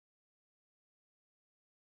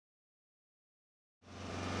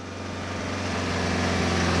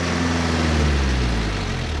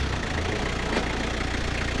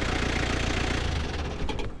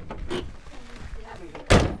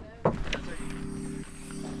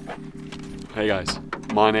Hey guys,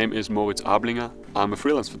 my name is Moritz Ablinger. I'm a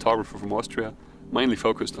freelance photographer from Austria, mainly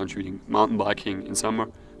focused on shooting mountain biking in summer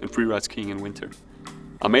and freeride skiing in winter.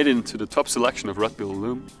 I made it into the top selection of Red Bull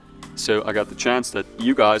Illume, so I got the chance that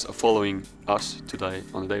you guys are following us today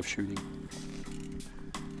on the day of shooting.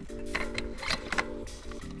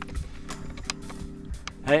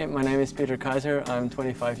 Hey, my name is KAISER. I'm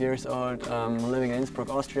 25 years old. I'm living in Innsbruck,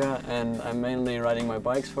 Austria, and I'm mainly riding my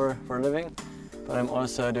bikes for a living. But I'm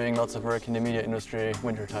also doing lots of work in the media industry,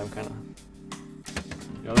 wintertime kind of.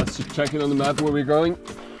 Yeah, let's just check it on the map where we're going.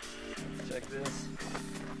 Check this.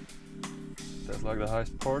 That's like the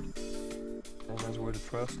highest part. And that's where the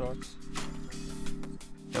trail starts.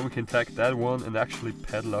 Then we can take that one and actually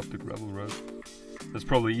pedal up the gravel road. That's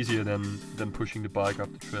probably easier than pushing the bike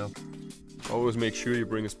up the trail. Always make sure you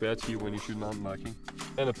bring a spare tire when you shoot mountain biking.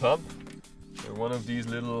 And a pump. So one of these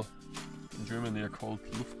little, in German they are called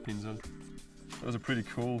Luftpinsel. Those are pretty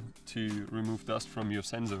cool to remove dust from your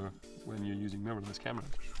sensor when you're using mirrorless cameras.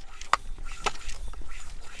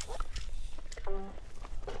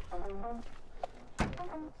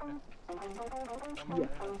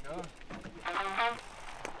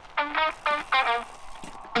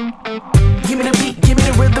 Give me the beat, give me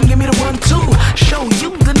the rhythm, give me the 1-2. Show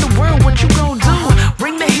you then the world what you gon' do.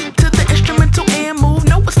 Bring the heat to the instrumental and move.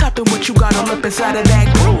 No one's stopping what you got all up inside of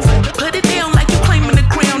that groove. Put it down like you claiming the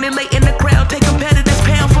crown and lay in the crowd. Take competitors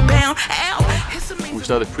pound for pound. Ow. We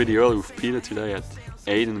started pretty early with Peter today at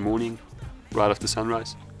 8 in the morning, right after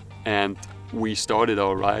sunrise. And we started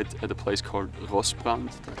our ride at a place called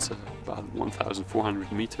Rossbrand. That's about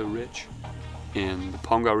 1,400 meter ridge in the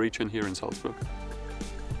Pongau region here in Salzburg.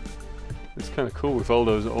 It's kind of cool with all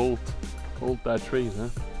those old bad trees, huh?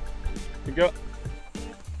 Here you go.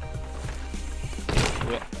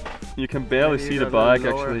 Yeah. You can barely see the bike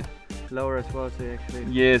actually. Lower as well, so you actually...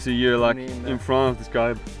 Yeah, so you're like in front of this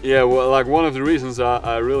guy. Yeah, well, like one of the reasons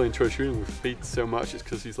I really enjoy shooting with Pete so much is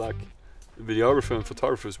because he's like a videographer and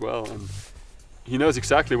photographer as well, and he knows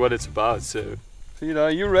exactly what it's about. So Pete,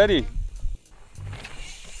 are you ready?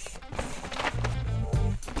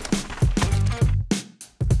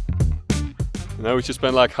 Now we just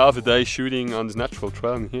spent like half a day shooting on this natural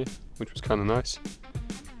trail in here, which was kind of nice.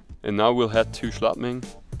 And now we'll head to Schladming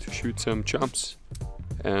to shoot some jumps.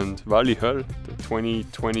 And VALI, the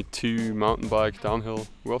 2022 mountain bike downhill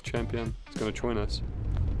world champion, is going to join us.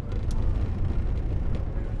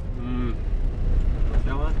 I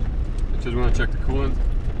just want to check the coolant.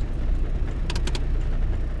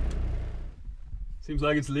 Seems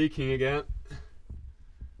like it's leaking again.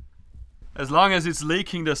 As long as it's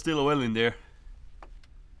leaking, there's still oil in there.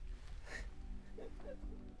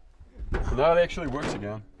 So now it actually works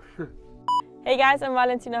again. Hey guys, I'm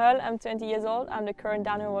Valentina Höll, I'm 20 years old, I'm the current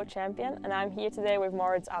downhill world champion, and I'm here today with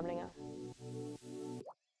Moritz Ablinger.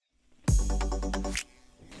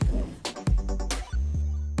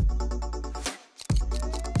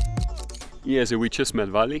 Yeah, so we just met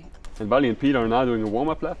VALI, and VALI and Peter are now doing a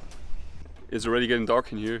warm-up lap. It's already getting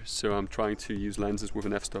dark in here, so I'm trying to use lenses with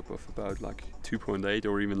an f-stop of about like 2.8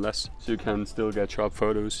 or even less, so you can still get sharp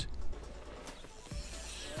photos.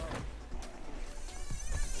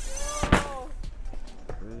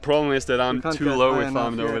 The problem is that I'm too low if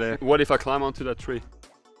I'm over there. What if I climb onto that tree?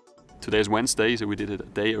 Today's Wednesday, so we did it a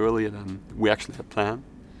day earlier than we actually had planned.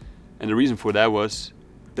 And the reason for that was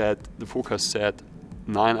that the forecast said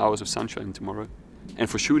 9 hours of sunshine tomorrow. And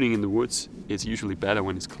for shooting in the woods, it's usually better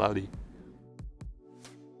when it's cloudy.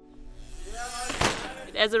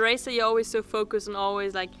 As a racer, you're always so focused on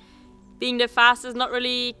always like being the fastest, not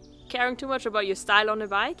really caring too much about your style on the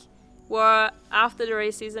bike. Where after the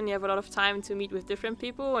race season you have a lot of time to meet with different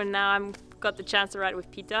people, and now I've got the chance to ride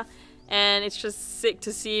with Peter, and it's just sick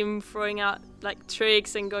to see him throwing out like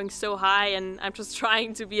tricks and going so high, and I'm just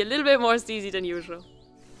trying to be a little bit more steezy than usual.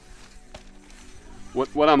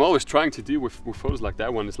 What I'm always trying to do with photos like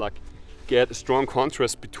that one is like get a strong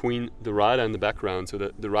contrast between the rider and the background, so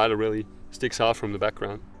that the rider really sticks out from the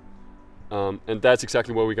background, and that's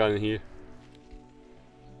exactly what we got in here.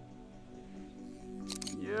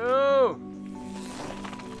 Yo!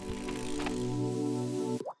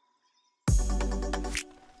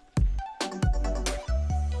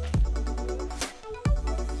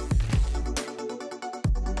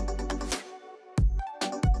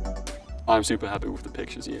 I'm super happy with the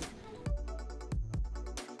pictures here.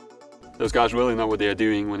 Those guys really know what they are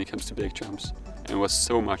doing when it comes to big jumps, and it was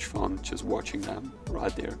so much fun just watching them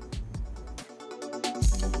right there.